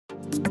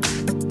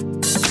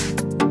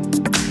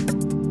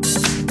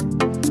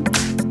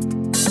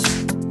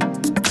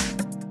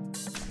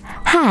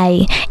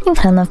Hi, in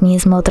front of me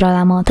is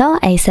Motorola Moto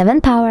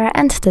E7 Power,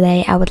 and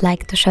today I would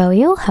like to show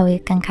you how you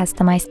can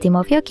customize theme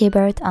of your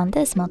keyboard on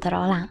this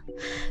Motorola.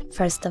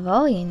 First of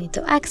all, you need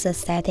to access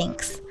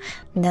settings.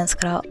 Then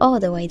scroll all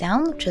the way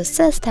down, choose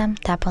System,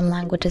 tap on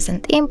Languages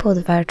and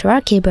input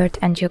Virtual Keyboard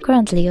and your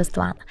currently used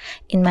one,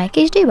 in my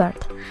case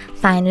Gboard.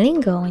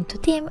 Finally, go into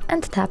Theme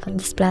and tap on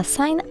this plus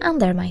sign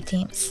under My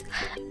Themes.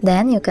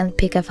 Then you can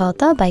pick a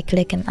photo by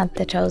clicking at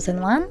the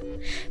chosen one,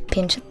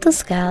 pinch it to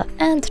scale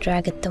and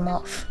drag it to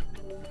move.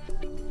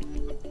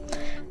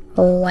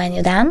 When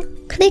you're done,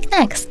 click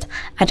Next,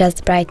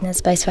 adjust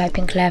brightness by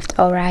swiping left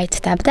or right,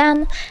 tap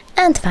Done,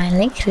 and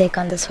finally click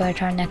on the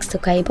switcher next to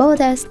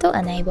keyboards to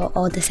enable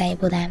or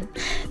disable them.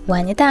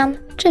 When you're done,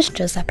 just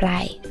choose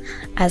Apply.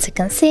 As you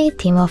can see,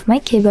 theme of my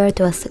keyboard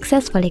was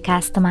successfully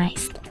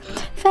customized.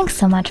 Thanks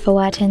so much for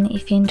watching.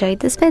 If you enjoyed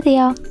this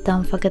video,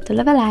 don't forget to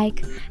leave a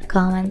like,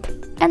 comment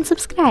and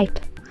subscribe.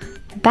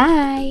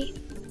 Bye!